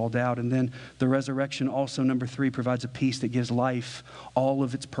erases all doubt. And then the resurrection also, number 3, provides a peace that gives life all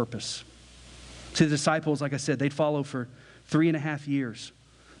of its purpose. See, the disciples, like I said, they'd follow for 3.5 years.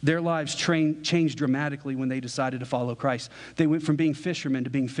 Their lives changed dramatically when they decided to follow Christ. They went from being fishermen to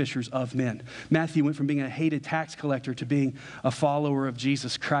being fishers of men. Matthew went from being a hated tax collector to being a follower of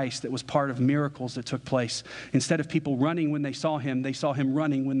Jesus Christ that was part of miracles that took place. Instead of people running when they saw him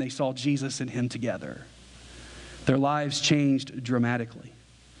running when they saw Jesus and him together. Their lives changed dramatically.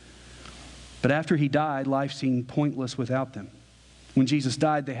 But after he died, life seemed pointless without them. When Jesus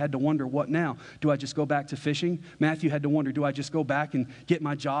died, they had to wonder, what now? Do I just go back to fishing? Matthew had to wonder, do I just go back and get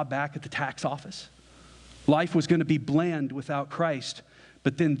my job back at the tax office? Life was going to be bland without Christ.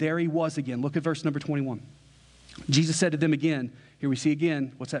 But then there he was again. Look at verse number 21. Jesus said to them again, here we see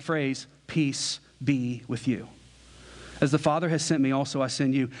again, what's that phrase? Peace be with you. As the Father has sent me, also I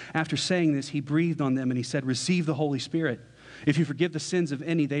send you. After saying this, he breathed on them and he said, receive the Holy Spirit. If you forgive the sins of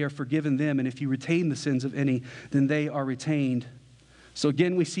any, they are forgiven them. And if you retain the sins of any, then they are retained. So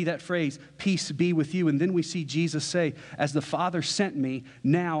again, we see that phrase, peace be with you. And then we see Jesus say, as the Father sent me,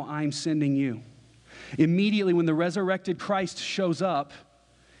 now I'm sending you. Immediately when the resurrected Christ shows up,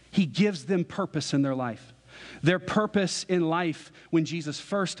 he gives them purpose in their life. Their purpose in life when Jesus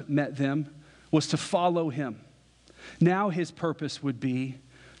first met them was to follow him. Now his purpose would be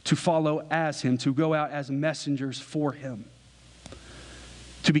to follow as him, to go out as messengers for him,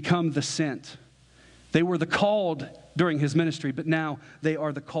 to become the sent. They were the called during his ministry, but now they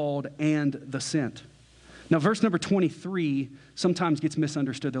are the called and the sent. Now, verse number 23 sometimes gets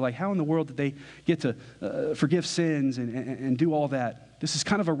misunderstood. They're like, how in the world did they get to forgive sins and do all that? This is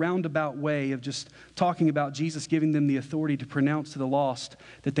kind of a roundabout way of just talking about Jesus giving them the authority to pronounce to the lost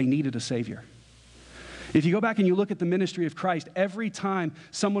that they needed a Savior. If you go back and you look at the ministry of Christ, every time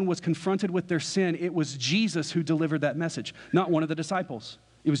someone was confronted with their sin, it was Jesus who delivered that message, not one of the disciples.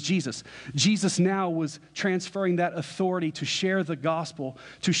 It was Jesus. Jesus now was transferring that authority to share the gospel,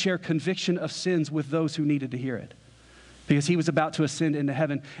 to share conviction of sins with those who needed to hear it. Because he was about to ascend into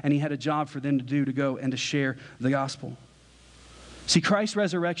heaven, and he had a job for them to do, to go and to share the gospel. See, Christ's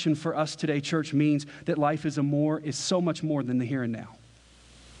resurrection for us today, church, means that life is so much more than the here and now.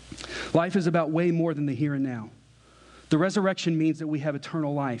 Life is about way more than the here and now. The resurrection means that we have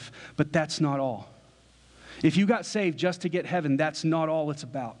eternal life, but that's not all. If you got saved just to get heaven, that's not all it's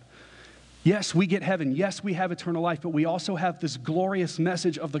about. Yes, we get heaven. Yes, we have eternal life, but we also have this glorious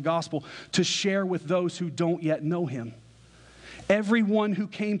message of the gospel to share with those who don't yet know him. Everyone who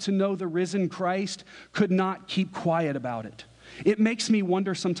came to know the risen Christ could not keep quiet about it. It makes me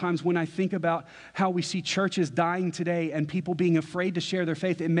wonder sometimes when I think about how we see churches dying today and people being afraid to share their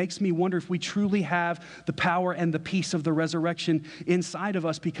faith. It makes me wonder if we truly have the power and the peace of the resurrection inside of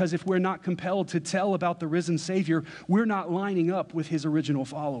us, because if we're not compelled to tell about the risen Savior, we're not lining up with his original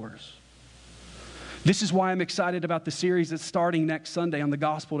followers. This is why I'm excited about the series that's starting next Sunday on the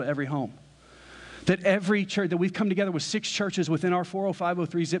gospel to every home. That every church, that we've come together with 6 churches within our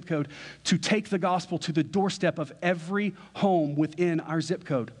 40503 zip code to take the gospel to the doorstep of every home within our zip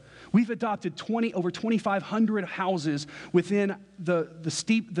code. We've adopted over 2,500 houses within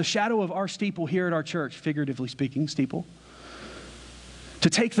the shadow of our steeple here at our church, figuratively speaking, steeple, to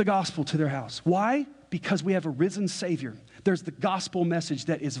take the gospel to their house. Why? Because we have a risen Savior. There's the gospel message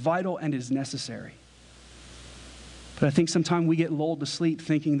that is vital and is necessary. But I think sometimes we get lulled to sleep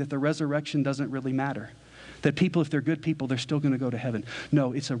thinking that the resurrection doesn't really matter. That people, if they're good people, they're still going to go to heaven.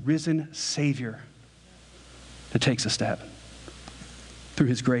 No, it's a risen Savior that takes us to heaven through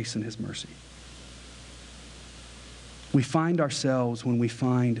his grace and his mercy. We find ourselves when we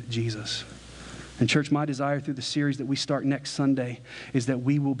find Jesus. And church, my desire through the series that we start next Sunday is that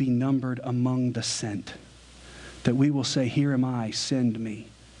we will be numbered among the sent. That we will say, here am I, send me.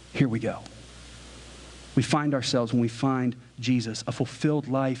 Here we go. We find ourselves when we find Jesus. A fulfilled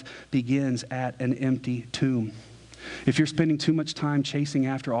life begins at an empty tomb. If you're spending too much time chasing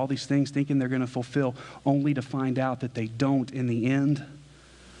after all these things, thinking they're going to fulfill, only to find out that they don't in the end,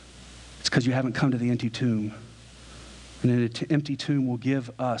 it's because you haven't come to the empty tomb. And an empty tomb will give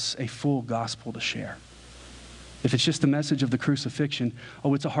us a full gospel to share. If it's just the message of the crucifixion,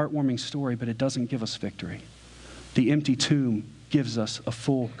 it's a heartwarming story, but it doesn't give us victory. The empty tomb gives us a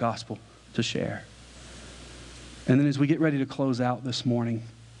full gospel to share. And then as we get ready to close out this morning,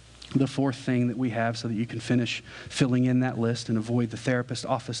 the fourth thing that we have so that you can finish filling in that list and avoid the therapist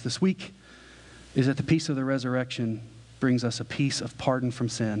office this week is that the peace of the resurrection brings us a peace of pardon from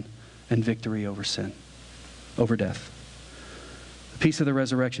sin and victory over sin, over death. The peace of the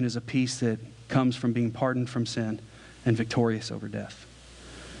resurrection is a peace that comes from being pardoned from sin and victorious over death.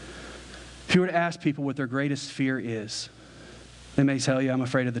 If you were to ask people what their greatest fear is, they may tell you, I'm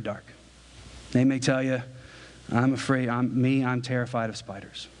afraid of the dark. They may tell you, I'm terrified of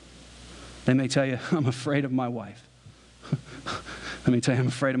spiders. They may tell you, I'm afraid of my wife. Let me tell you, I'm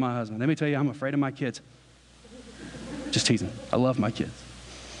afraid of my husband. They may tell you, I'm afraid of my kids. Just teasing. I love my kids.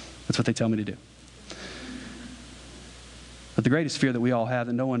 That's what they tell me to do. But the greatest fear that we all have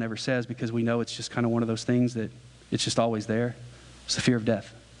that no one ever says, because we know it's just kind of one of those things that it's just always there, is the fear of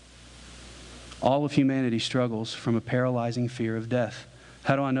death. All of humanity struggles from a paralyzing fear of death.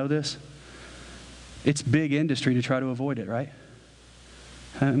 How do I know this? It's big industry to try to avoid it, right?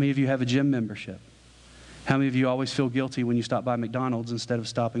 How many of you have a gym membership? How many of you always feel guilty when you stop by McDonald's instead of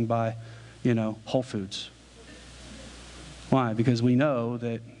stopping by, Whole Foods? Why? Because we know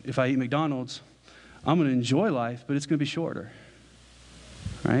that if I eat McDonald's, I'm going to enjoy life, but it's going to be shorter,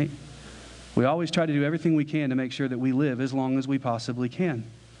 right? We always try to do everything we can to make sure that we live as long as we possibly can.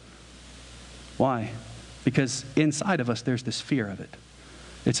 Why? Because inside of us, there's this fear of it.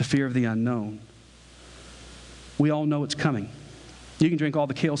 It's a fear of the unknown. We all know it's coming. You can drink all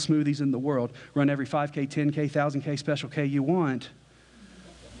the kale smoothies in the world, run every 5K, 10K, 1,000K, special K you want,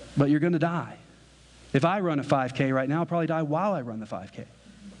 but you're going to die. If I run a 5K right now, I'll probably die while I run the 5K,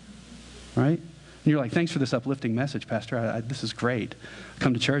 right? And you're like, thanks for this uplifting message, Pastor. This is great. I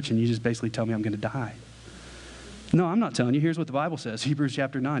come to church and you just basically tell me I'm going to die. No, I'm not telling you. Here's what the Bible says, Hebrews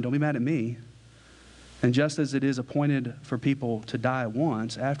chapter 9. Don't be mad at me. And just as it is appointed for people to die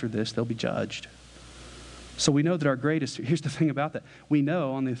once, after this, they'll be judged. So we know that here's the thing about that. We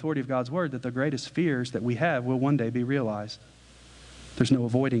know on the authority of God's word that the greatest fears that we have will one day be realized. There's no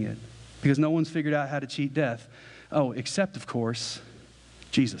avoiding it because no one's figured out how to cheat death. Oh, except, of course,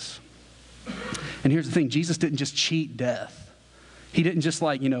 Jesus. And here's the thing. Jesus didn't just cheat death. He didn't just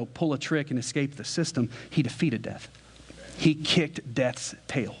pull a trick and escape the system. He defeated death. He kicked death's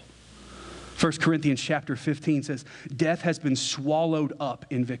tail. 1 Corinthians chapter 15 says, death has been swallowed up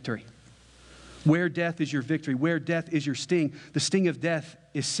in victory. Where death is your victory, where death is your sting. The sting of death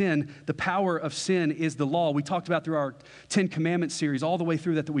is sin. The power of sin is the law. We talked about through our 10 Commandments series, all the way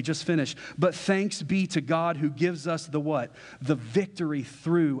through that we just finished. But thanks be to God who gives us the what? The victory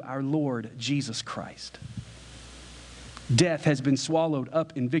through our Lord Jesus Christ. Death has been swallowed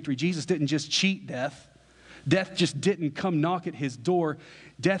up in victory. Jesus didn't just cheat death. Death just didn't come knock at his door.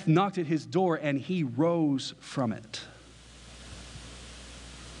 Death knocked at his door and he rose from it.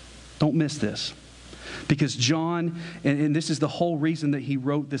 Don't miss this. Because John, and this is the whole reason that he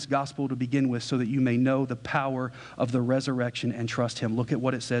wrote this gospel to begin with, so that you may know the power of the resurrection and trust him. Look at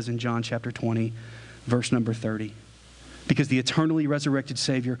what it says in John chapter 20, verse number 30. Because the eternally resurrected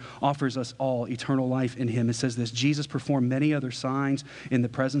Savior offers us all eternal life in him. It says this, Jesus performed many other signs in the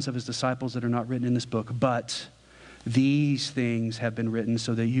presence of his disciples that are not written in this book, but these things have been written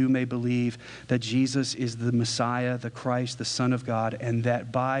so that you may believe that Jesus is the Messiah, the Christ, the Son of God, and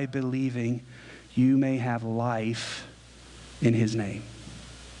that by believing you may have life in his name.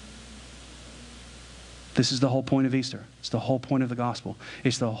 This is the whole point of Easter. It's the whole point of the gospel.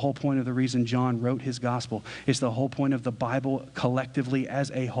 It's the whole point of the reason John wrote his gospel. It's the whole point of the Bible collectively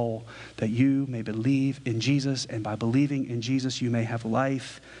as a whole, that you may believe in Jesus, and by believing in Jesus, you may have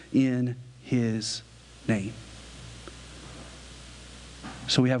life in his name.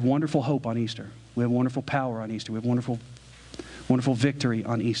 So we have wonderful hope on Easter. We have wonderful power on Easter. We have wonderful victory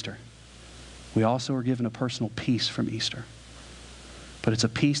on Easter. We also are given a personal peace from Easter. But it's a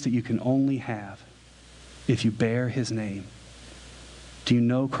peace that you can only have if you bear his name. Do you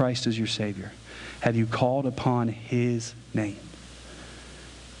know Christ as your Savior? Have you called upon his name?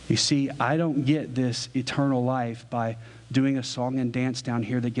 You see, I don't get this eternal life by doing a song and dance down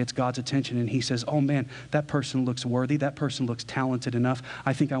here that gets God's attention, and he says, oh man, that person looks worthy, that person looks talented enough,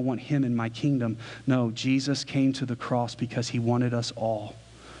 I think I want him in my kingdom. No, Jesus came to the cross because he wanted us all.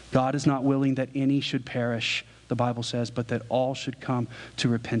 God is not willing that any should perish, the Bible says, but that all should come to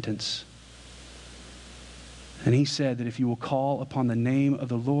repentance. And he said that if you will call upon the name of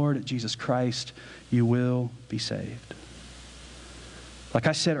the Lord Jesus Christ, you will be saved. Like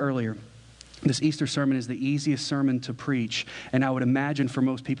I said earlier, this Easter sermon is the easiest sermon to preach, and I would imagine for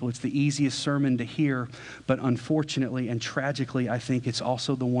most people it's the easiest sermon to hear, but unfortunately and tragically, I think it's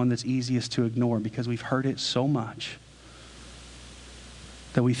also the one that's easiest to ignore because we've heard it so much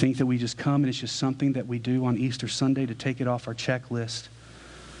that we think that we just come and it's just something that we do on Easter Sunday to take it off our checklist.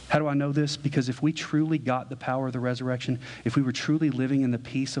 How do I know this? Because if we truly got the power of the resurrection, if we were truly living in the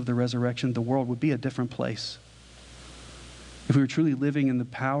peace of the resurrection, the world would be a different place. If we were truly living in the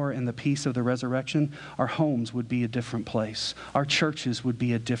power and the peace of the resurrection, our homes would be a different place. Our churches would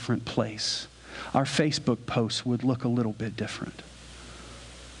be a different place. Our Facebook posts would look a little bit different.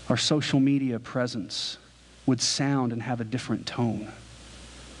 Our social media presence would sound and have a different tone.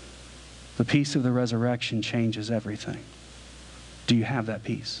 The peace of the resurrection changes everything. Do you have that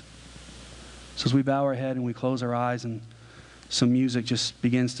peace? So as we bow our head and we close our eyes and some music just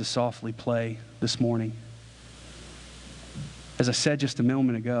begins to softly play this morning. As I said just a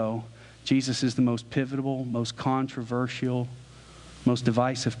moment ago, Jesus is the most pivotal, most controversial, most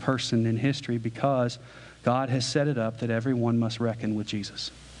divisive person in history because God has set it up that everyone must reckon with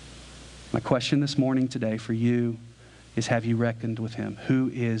Jesus. My question this morning today for you is, have you reckoned with him?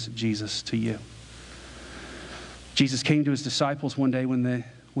 Who is Jesus to you? Jesus came to his disciples one day when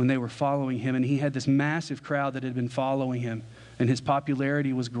they were following him, and he had this massive crowd that had been following him, and his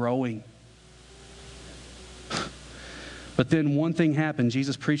popularity was growing. But then one thing happened.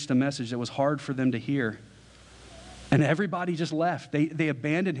 Jesus preached a message that was hard for them to hear. And everybody just left. They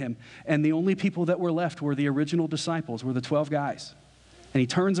abandoned him. And the only people that were left were the original disciples, were the 12 guys. And he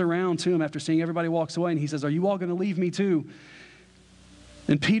turns around to him after seeing everybody walks away, and he says, are you all going to leave me too?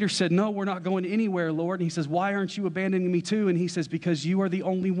 And Peter said, no, we're not going anywhere, Lord. And he says, why aren't you abandoning me too? And he says, because you are the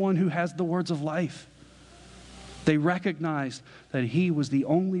only one who has the words of life. They recognized that he was the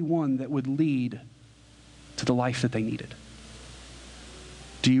only one that would lead to the life that they needed.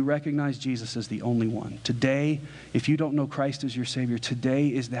 Do you recognize Jesus as the only one? Today, if you don't know Christ as your Savior, today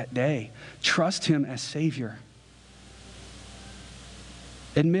is that day. Trust him as Savior.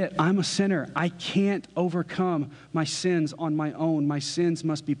 Admit, I'm a sinner. I can't overcome my sins on my own. My sins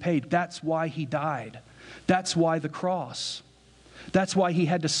must be paid. That's why he died. That's why the cross. That's why he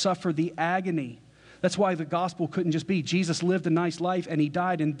had to suffer the agony. That's why the gospel couldn't just be Jesus lived a nice life and he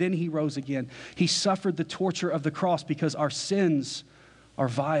died and then he rose again. He suffered the torture of the cross because our sins are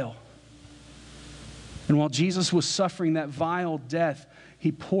vile. And while Jesus was suffering that vile death,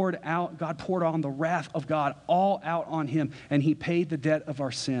 God poured on the wrath of God all out on him, and he paid the debt of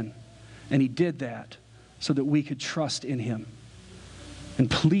our sin. And he did that so that we could trust in him and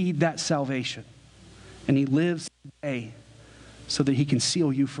plead that salvation. And he lives today so that he can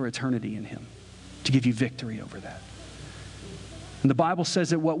seal you for eternity in him, to give you victory over that. And the Bible says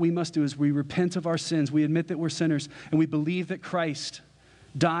that what we must do is we repent of our sins, we admit that we're sinners, and we believe that Christ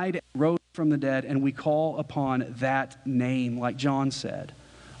died and rose from the dead, and we call upon that name, like John said.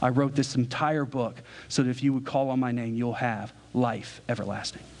 I wrote this entire book so that if you would call on my name, you'll have life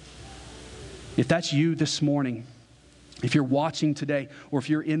everlasting. If that's you this morning, if you're watching today, or if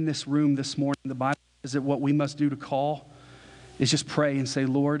you're in this room this morning, the Bible says that what we must do to call is just pray and say,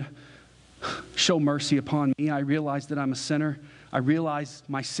 Lord, show mercy upon me. I realize that I'm a sinner. I realize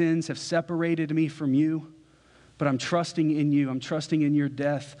my sins have separated me from you. But I'm trusting in you. I'm trusting in your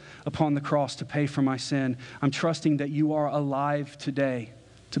death upon the cross to pay for my sin. I'm trusting that you are alive today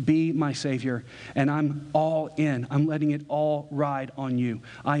to be my Savior. And I'm all in. I'm letting it all ride on you.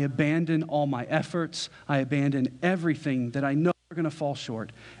 I abandon all my efforts. I abandon everything that I know are going to fall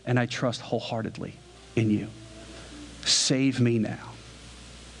short. And I trust wholeheartedly in you. Save me now.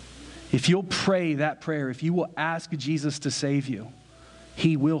 If you'll pray that prayer, if you will ask Jesus to save you,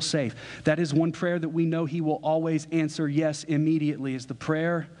 he will save. That is one prayer that we know he will always answer yes immediately, is the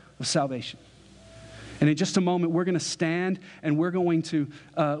prayer of salvation. And in just a moment, we're going to stand and we're going to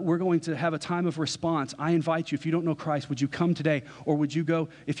have a time of response. I invite you, if you don't know Christ, would you come today, or would you go?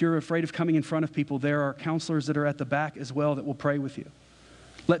 If you're afraid of coming in front of people, there are counselors that are at the back as well that will pray with you.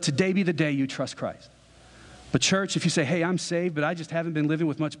 Let today be the day you trust Christ. But church, if you say, hey, I'm saved, but I just haven't been living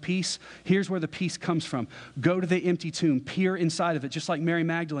with much peace, here's where the peace comes from. Go to the empty tomb, peer inside of it, just like Mary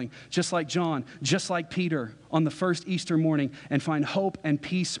Magdalene, just like John, just like Peter on the first Easter morning, and find hope and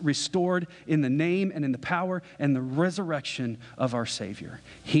peace restored in the name and in the power and the resurrection of our Savior.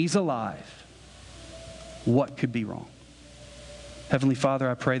 He's alive. What could be wrong? Heavenly Father,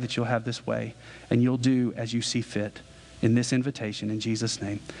 I pray that you'll have this way and you'll do as you see fit in this invitation. In Jesus'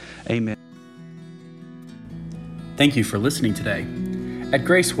 name, amen. Thank you for listening today. At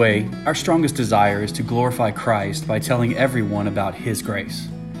Graceway, our strongest desire is to glorify Christ by telling everyone about His grace.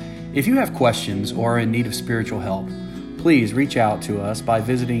 If you have questions or are in need of spiritual help, please reach out to us by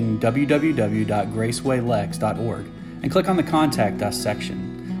visiting www.gracewaylex.org and click on the Contact Us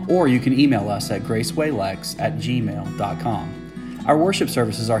section. Or you can email us at gracewaylex@gmail.com. Our worship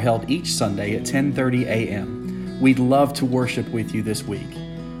services are held each Sunday at 10:30 a.m. We'd love to worship with you this week.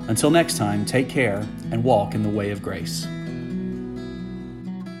 Until next time, take care and walk in the way of grace.